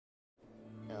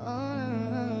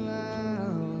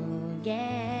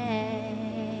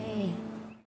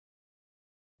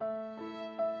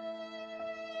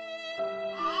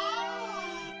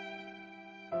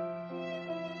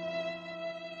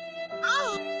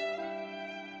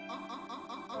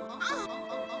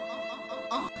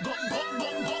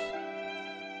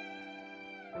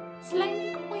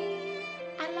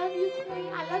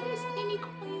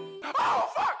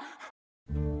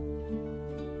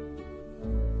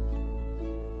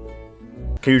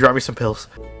Can you drop me some pills?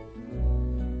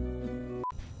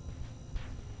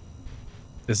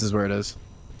 This is where it is.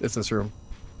 It's this room.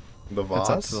 The It's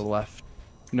up vase? to the left.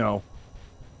 No.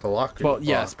 The locker Well,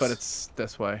 yes, box. but it's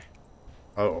this way.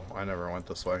 Oh, I never went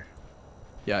this way.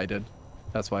 Yeah, I did.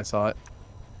 That's why I saw it.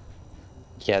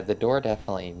 Yeah, the door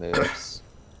definitely moves.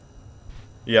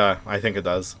 Yeah, I think it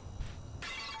does.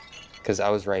 Because I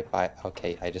was right by...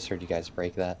 Okay, I just heard you guys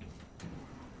break that.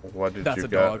 What did That's you a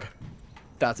get? dog.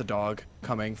 That's a dog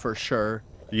coming for sure.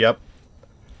 Yep.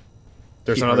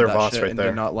 There's He another heard that vase shit right and there.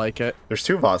 did not like it. There's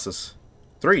 2 vases.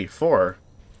 3, 4.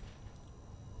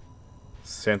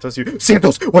 Santos, you...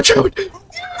 Santos, watch out!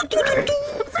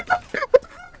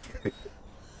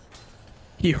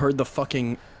 He heard the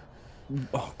fucking...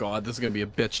 Oh god, this is gonna be a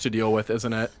bitch to deal with,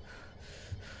 isn't it?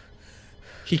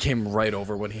 He came right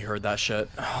over when he heard that shit.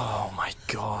 Oh my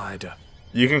god.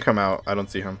 You can come out. I don't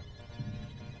see him.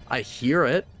 I hear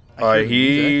it. I hear the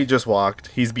He music. just walked.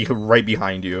 He's right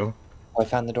behind you. Oh, I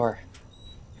found the door.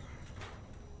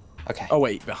 Okay. Oh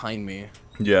wait, behind me.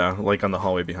 Yeah, like on the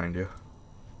hallway behind you.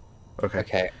 Okay.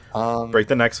 Okay. Break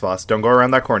the next vase. Don't go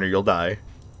around that corner. You'll die.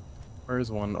 Where is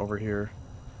one over here?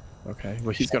 Okay, well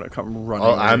he's gonna come running.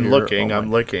 Oh, over I'm here. looking. Oh I'm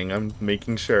my- looking. I'm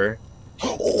making sure.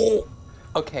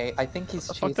 Okay, I think he's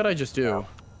What the fuck did I just do?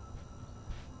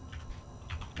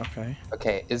 Okay.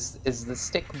 Okay, is the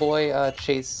stick boy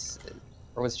Chase...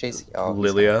 Or was Chase... Oh, he's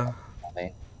Lillia. gonna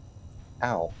me.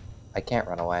 Ow. I can't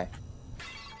run away.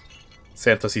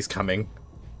 Santos, he's coming.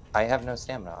 I have no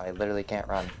stamina. I literally can't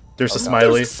run. There's Oh, a no.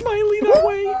 smiley. There's a smiley that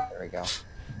way. There we go.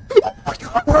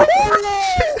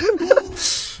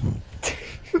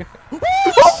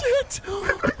 Shit!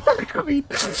 Queen,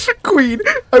 Queen,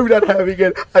 I'm not having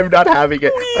it. I'm not having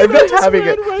it. I'm not having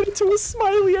it. Right into a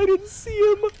smiley. I didn't see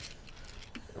him.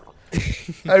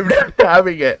 I'm not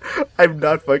having it. I'm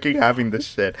not fucking having this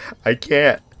shit. I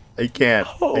can't. I can't.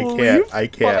 I Holy can't. I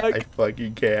can't. I fuck.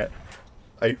 fucking can't.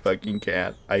 I fucking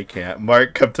can't. I can't.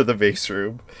 Mark, come to the base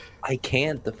room. I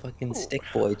can't. The fucking stick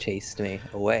boy chased me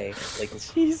away. Like,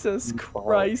 Jesus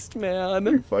Christ,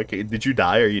 man. Fucking. Did you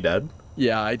die? Are you dead?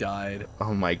 Yeah, I died.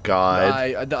 Oh my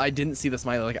god. I didn't see the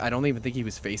smiley. Like, I don't even think he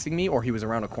was facing me, or he was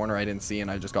around a corner I didn't see, and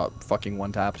I just got fucking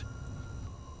one-tapped.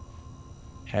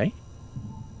 Hey?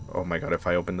 Oh my god, if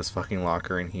I open this fucking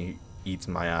locker and he eats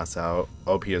my ass out.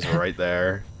 OP is right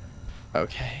there.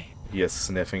 Okay. He is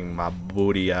sniffing my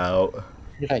booty out. Where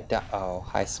did I die? Oh,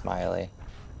 hi, Smiley.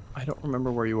 I don't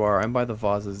remember where you are. I'm by the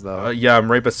vases, though. Yeah, I'm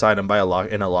right beside him by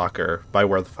in a locker, by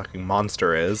where the fucking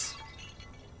monster is.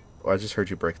 Oh, I just heard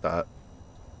you break that.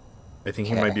 I think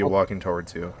he Okay, might be I hope- walking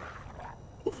towards you.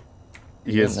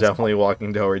 He Yeah, is that's definitely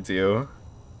walking towards you.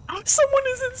 Someone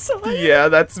is inside! Yeah,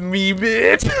 that's me,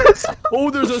 bitch! Oh,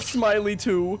 there's a smiley,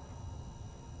 too.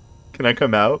 Can I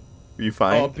come out? Are you Oh,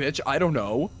 fine? bitch, I don't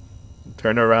know.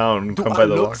 Turn around and Do come I by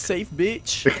the look locker. safe,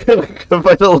 bitch? Come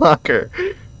by the locker.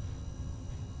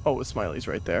 Oh, a smiley's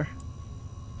right there.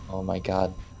 Oh my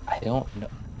god. I don't know.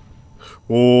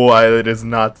 Oh, it is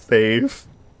not safe.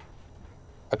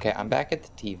 Okay, I'm back at the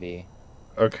TV.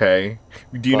 Okay.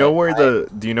 Do you But know where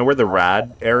the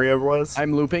rad area was?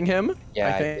 I'm looping him, Yeah,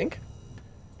 I I think.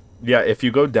 Yeah, if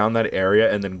you go down that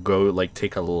area and then go like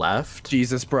take a left.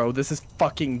 Jesus, bro, this is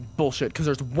fucking bullshit, because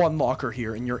there's one locker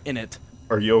here, and you're in it.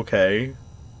 Are you okay?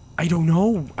 I don't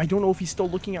know. I don't know if he's still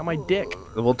looking at my dick.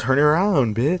 Well, turn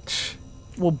around, bitch.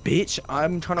 Well, bitch,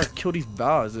 I'm trying to kill these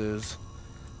vases.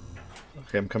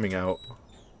 Okay, I'm coming out.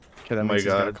 Okay, that Oh my means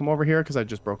he's gonna God. come over here, because I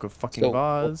just broke a fucking So,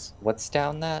 vase. what's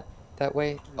down that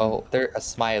way? Oh, there's a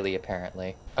Smiley,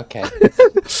 apparently. Okay.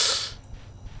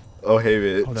 Oh, hey,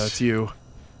 bitch. Oh, that's you.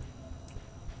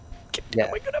 Yeah.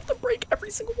 Am I gonna have to break every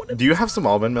single one of Do you have some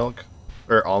almond milk?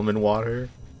 Or almond water?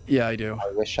 Yeah, I do.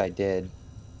 I wish I did.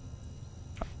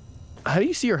 How do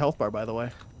you see your health bar, by the way?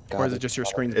 God, Or is it just your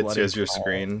screen's It's bloody? just your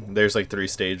screen. There's like 3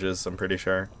 stages, I'm pretty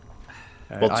sure.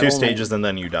 Okay, Well, I've 2 only- stages and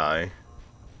then you die.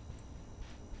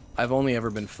 I've only ever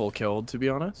been full killed, to be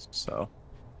honest, so...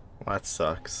 Well, that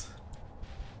sucks.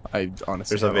 I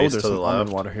honestly There's a vase there's to the some almond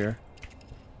left. water here.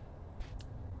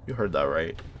 You heard that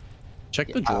right. Check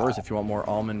the Yeah. drawers if you want more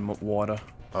almond water.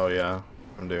 Oh, yeah.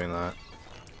 I'm doing that.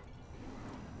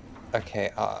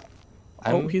 Okay, Oh,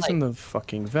 I'm he's in the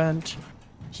fucking vent.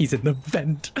 He's in the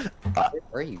vent. Where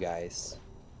are you guys?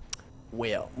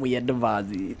 Well, we had the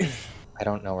vase. I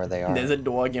don't know where they are. There's a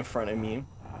dog in front of me.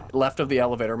 Left of the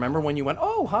elevator. Remember when you went,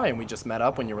 oh, hi, and we just met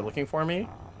up when you were looking for me?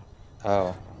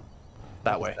 Oh.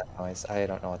 That What's way. that noise? I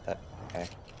don't know what that... Okay.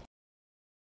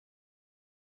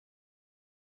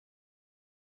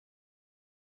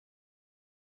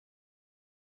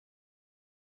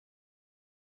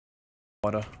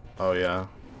 Water. Oh, yeah.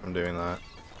 I'm doing that.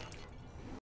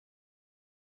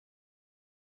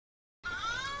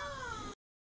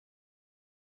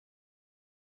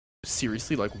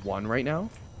 seriously like one right now?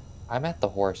 I'm at the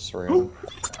horse room.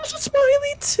 There's a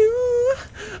smiley too.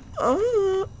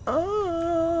 I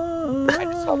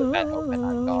just saw the vent open.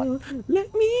 I'm gone.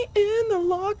 Let me in the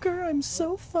locker. I'm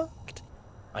so fucked.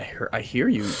 I hear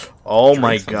you. Oh Drink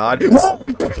my something.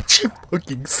 god.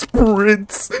 Fucking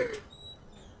sprints.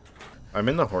 I'm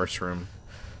in the horse room.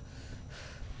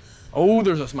 Oh,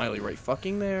 there's a smiley right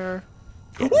fucking there.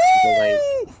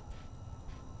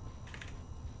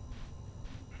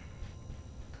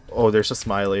 Oh, there's a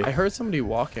smiley. I heard somebody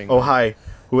walking. Oh, hi.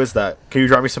 Who is that? Can you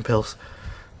drop me some pills?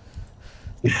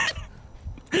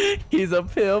 He's a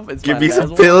pimp. It's Give my me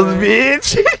some last pills, one.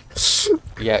 bitch.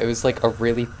 Yeah, it was like a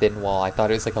really thin wall. I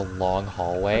thought it was like a long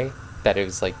hallway that it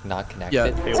was like not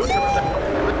connected.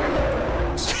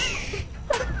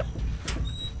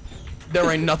 There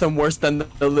ain't nothing worse than the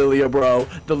Lillia, bro.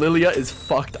 The Lillia is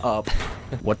fucked up.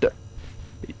 What the?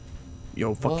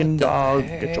 Yo, fucking the dog.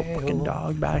 Get your fucking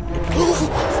hell? dog back.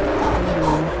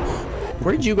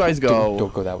 Where did you guys go?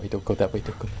 Don't go that way. Don't go that way.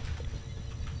 Don't go.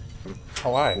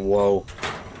 Oh, hi. Whoa.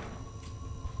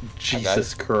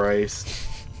 Jesus Christ.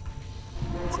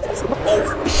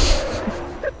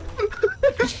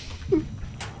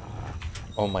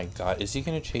 Oh my god, is he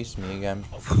gonna chase me again?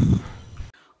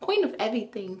 Queen of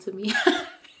everything to me.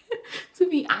 To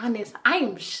be honest, I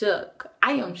am shook.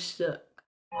 I am shook.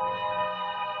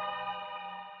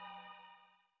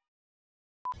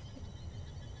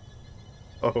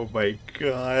 Oh my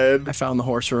god. I found the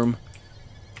horse room.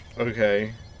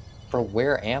 Okay. Bro,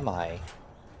 where am I?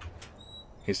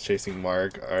 He's chasing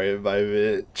Mark. Alright, bye,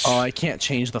 bitch. Oh, I can't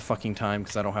change the fucking time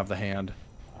because I don't have the hand.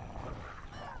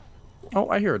 Oh,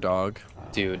 I hear a dog.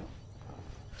 Dude.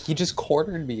 He just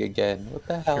cornered me again. What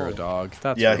the I hell? hear a dog.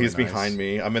 That's Yeah, really he's nice. behind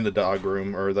me. I'm in the dog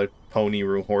room or the pony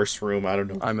room, horse room. I don't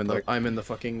know. I'm in the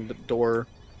fucking door.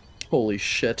 Holy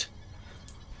shit.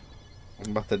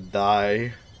 I'm about to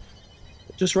die.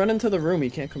 Just run into the room. He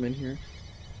can't come in here.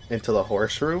 Into the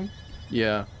horse room?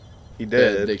 Yeah. He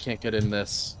did. They can't get in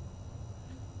this.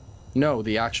 No,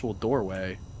 the actual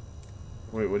doorway.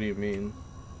 Wait, what do you mean?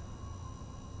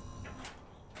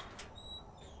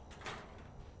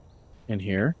 In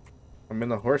here? I'm in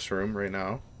the horse room right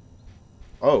now.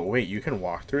 Oh, wait, you can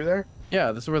walk through there?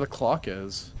 Yeah, this is where the clock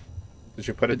is. Did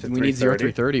you put it to We need 3:30?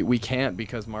 0330. We can't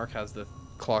because Mark has the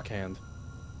clock hand.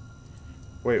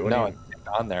 Wait, what No, do you... it's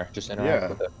on there. Just interact Yeah.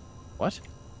 with it. What?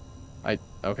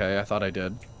 Okay, I thought I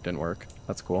did. Didn't work.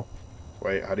 That's cool.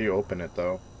 Wait, how do you open it,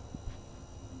 though?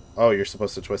 Oh, you're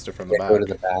supposed to twist it from the Yeah, back. go to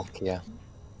the back, yeah.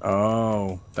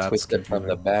 Oh, that's Twist it from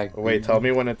the confusing. back. Wait, tell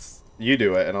me when it's... You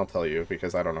do it, and I'll tell you,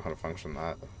 because I don't know how to function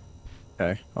that.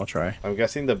 Okay, I'll try. I'm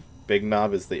guessing the big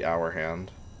knob is the hour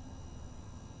hand.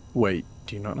 Wait,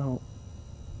 do you not know?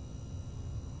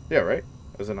 Yeah, right?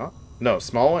 Is it not? No,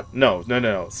 small one? No.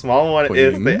 Small one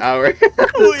is Queen? the hour.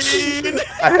 Queen!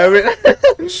 I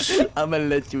haven't... I'm gonna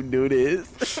let you do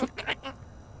this.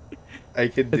 I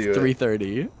can do It's it.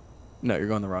 3:30. No, you're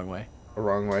going the wrong way.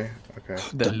 Wrong way. Okay.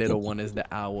 The little one is the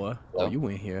hour. Oh, Oh. you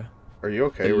in here. Are you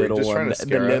okay? The We're little just one, trying to the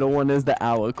scare little one is the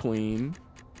hour queen.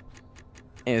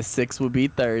 And 6 would be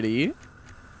 30.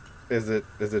 Is it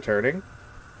turning?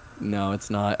 No, it's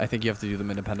not. I think you have to do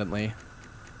them independently.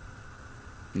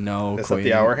 No, Is queen. that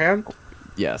the hour hand?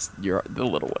 Yes, the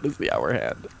little one is the hour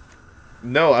hand.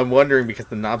 No, I'm wondering because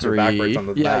the knobs are 3. backwards on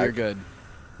the Yeah, back. you're good.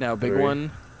 Now, big 3.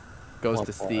 one goes One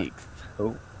to more. 6.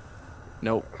 Oh.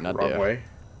 Nope, not Wrong there. way.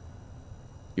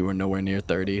 You were nowhere near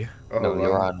 30. Oh, No, hold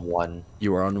you're on. on one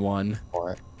You were on 1.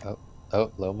 more. Oh, a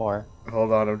little more.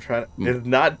 Hold on, I'm trying. It's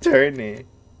not turning.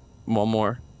 1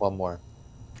 more. One more.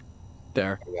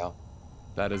 There. There we go.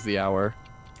 That is the hour.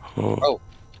 Oh,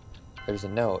 there's a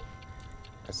note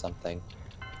or something.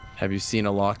 Have you seen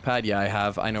a lock pad? Yeah, I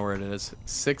have. I know where it is.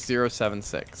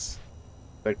 6076.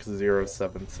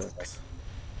 6076.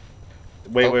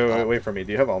 Wait, Oh, wait for me.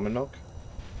 Do you have almond milk?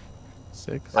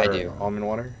 6. I Or do. Almond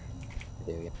water?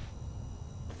 Do you?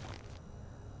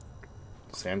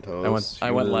 Santos.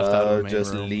 I went you left out of the love main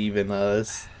just room. leaving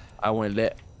us. I went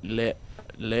lit.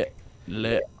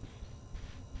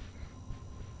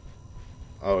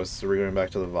 Oh, so we're going back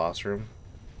to the Voss room?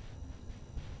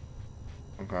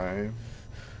 Okay.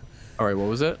 Alright, what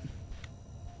was it?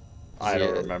 I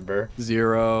don't Yeah. remember.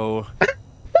 0 I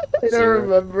don't Zero.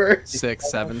 remember.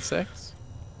 676.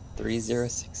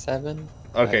 3067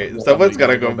 Okay, Somebody someone's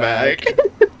gotta gotta go go back.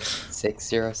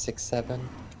 6067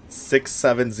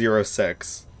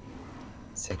 6706.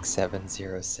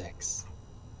 6706.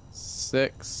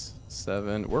 6,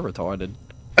 7. We're retarded.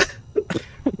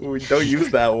 We don't use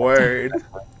that word.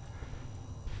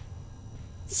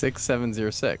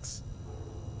 6706.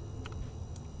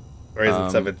 Or is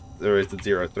it 7? Or is it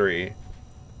 03?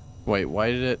 Wait,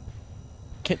 why did it?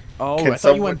 Oh, Can I thought you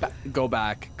someone- went back. Go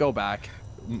back. Go back.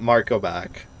 Mark, go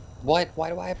back. What? Why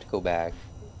do I have to go back?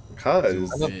 Cause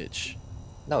Bitch.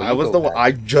 No, I you was go the one. back.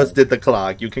 I just did the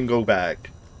clock. You can go back.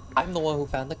 I'm the one who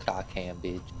found the clock ham,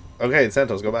 bitch. Okay,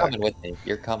 Santos, go back. Coming with me.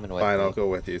 You're coming with Fine, me. I'll go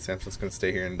with you. Santos can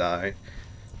stay here and die.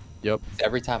 Yep.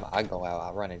 Every time I go out,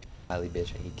 I run into Smiley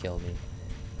bitch and he kill me.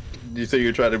 You say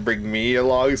you're trying to bring me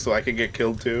along so I can get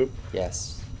killed too?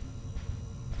 Yes.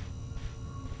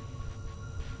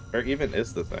 Where even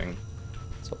is the thing?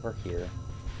 It's over here.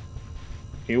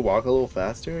 Can you walk a little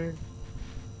faster?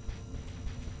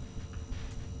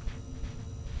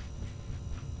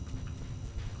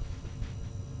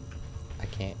 I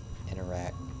can't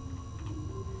interact.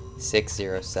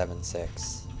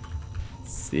 6076.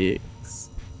 6.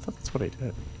 I thought that's what I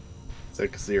did.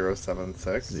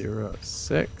 6076.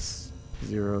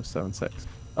 06076.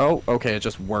 Oh, okay, it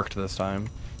just worked this time.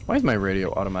 Why is my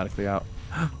radio automatically out?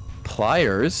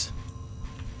 Pliers?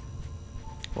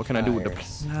 What can I do with the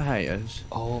Pliers. pliers?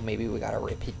 Oh, maybe we gotta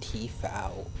rip his teeth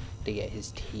out to get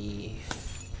his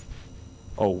teeth.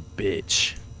 Oh,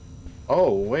 bitch.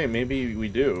 Oh, wait, maybe we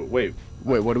do. Wait,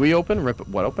 Wait, what do we open? Rip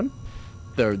what open?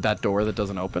 That door that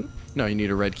doesn't open? No, you need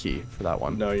a red key for that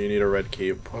one. no, you need a red key.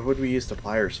 What would we use the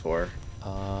pliers for?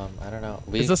 I don't know.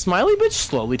 Is the smiley bitch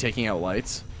slowly taking out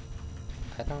lights?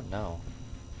 I don't know.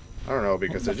 I don't know,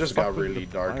 because What it the just fuck got would really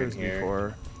the dark in pliers be here.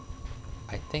 for?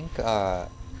 I think,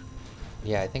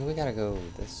 yeah, I think we gotta go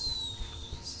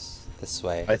this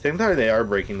way. I think that they are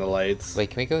breaking the lights. Wait,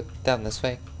 can we go down this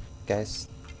way, guys?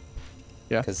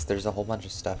 Yeah. Because there's a whole bunch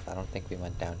of stuff. I don't think we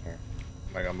went down here.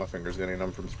 Oh my god, my finger's getting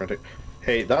numb from sprinting.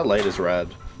 Hey, that light is red.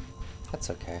 That's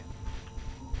okay.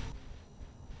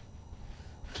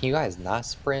 Can you guys not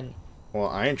sprint? Well,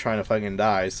 I ain't trying to fucking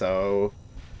die, so...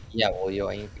 Yeah, well, you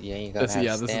ain't gonna have This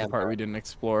is the stamina. part we didn't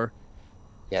explore.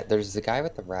 Yeah, there's the guy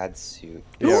with the rad suit.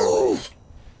 Yeah.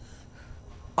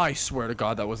 I swear to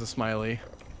God, that was a smiley.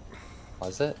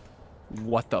 Was it?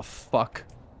 What the fuck?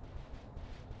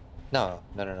 No,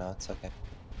 it's okay.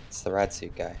 It's the rad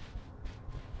suit guy.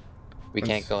 We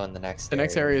can't go in the next The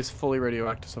next area is fully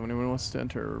radioactive, so if anyone wants to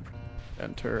enter, a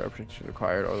protection is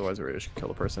required, otherwise the radiation can kill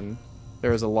the person.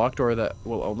 There is a locked door that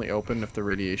will only open if the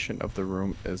radiation of the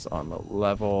room is on the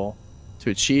level. To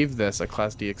achieve this, a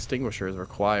Class D extinguisher is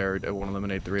required. It won't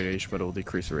eliminate the radiation, but it will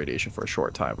decrease the radiation for a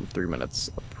short time, 3 minutes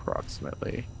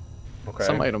approximately. Okay.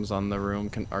 Some items on the room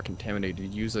are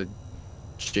contaminated. Use a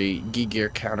Geiger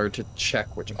counter to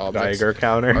check which objects Geiger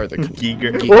counter? are the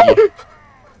Geiger.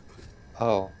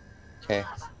 Oh, okay.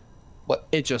 What?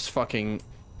 It just fucking...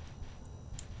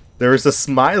 There was a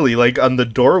smiley, like, on the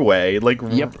doorway. Like,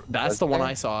 Yep, that's Was the one there?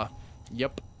 I saw.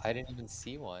 Yep. I didn't even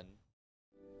see one.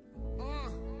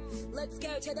 Let's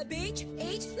go to the beach,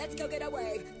 each, let's go get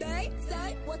away. They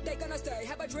say what they gonna say.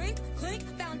 Have a drink, clink,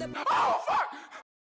 found a. Oh, fuck!